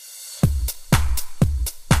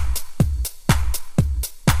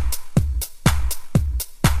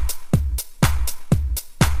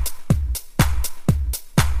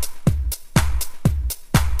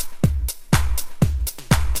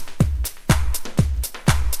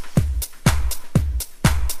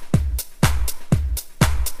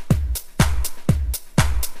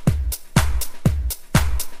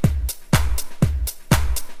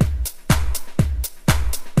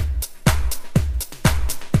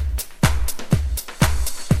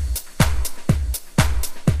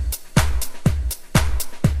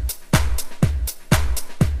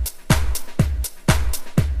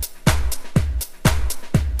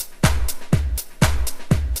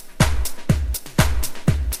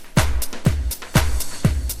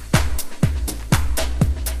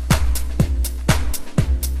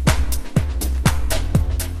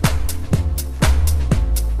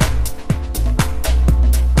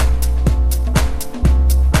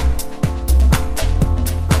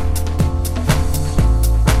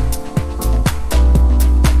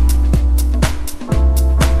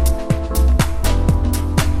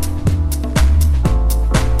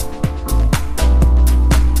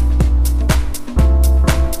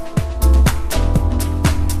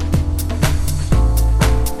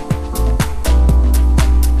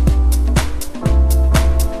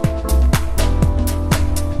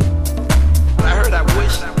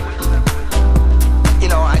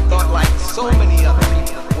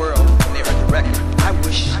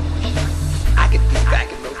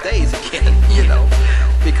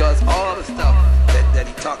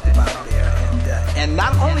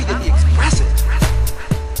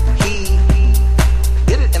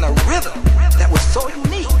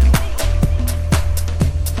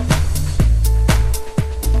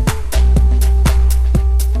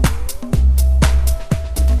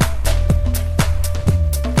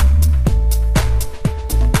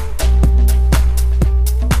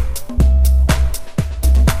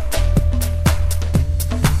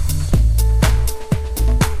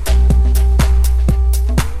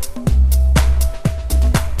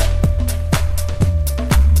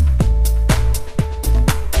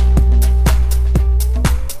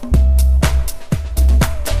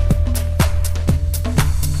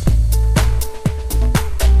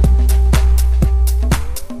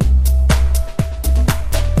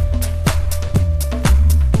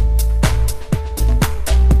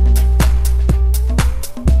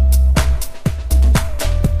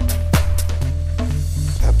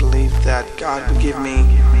give me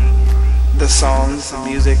the songs, the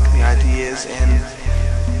music, the ideas,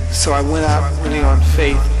 and so I went out really on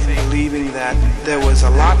faith and believing that there was a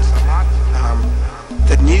lot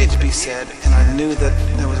that needed to be said, and I knew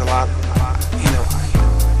that there was a lot,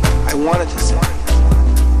 I wanted to say.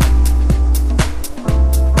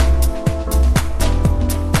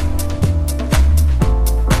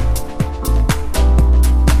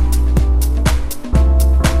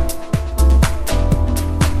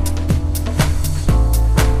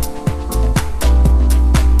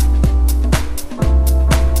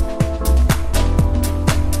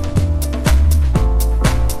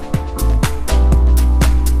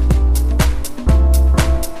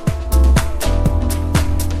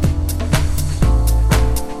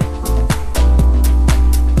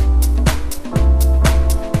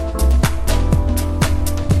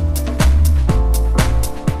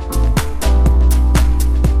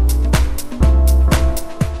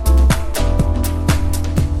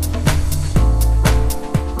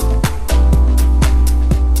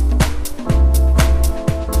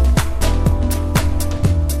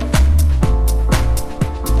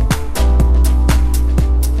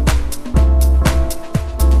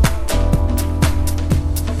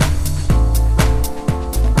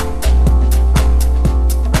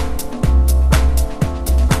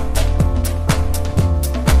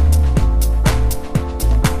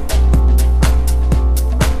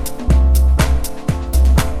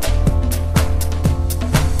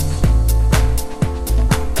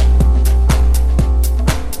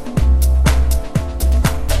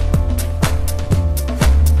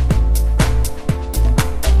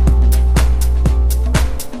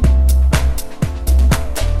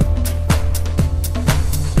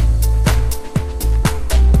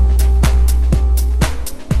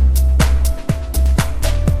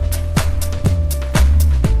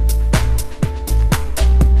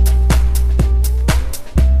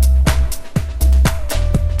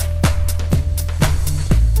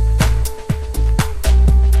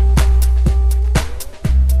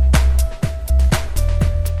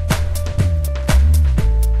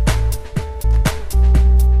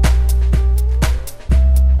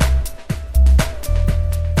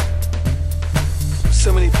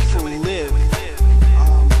 So many people live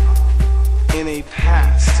in a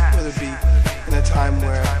past, whether it be in a time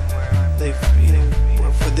where they've,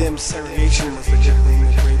 where for them segregation was legitimately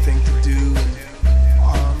a great thing to do,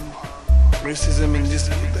 and racism and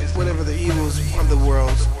just whatever the evils of the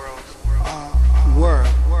world were,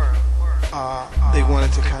 they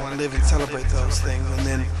wanted to kind of live and celebrate those things. And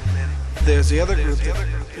then there's the other group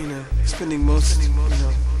that, spending most,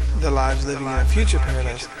 their lives living in a future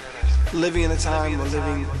paradise. Living in a time or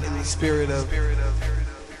living in the spirit of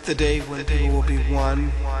the day when people will be one,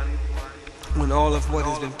 when all of what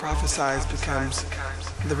has been prophesied becomes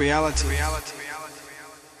the reality.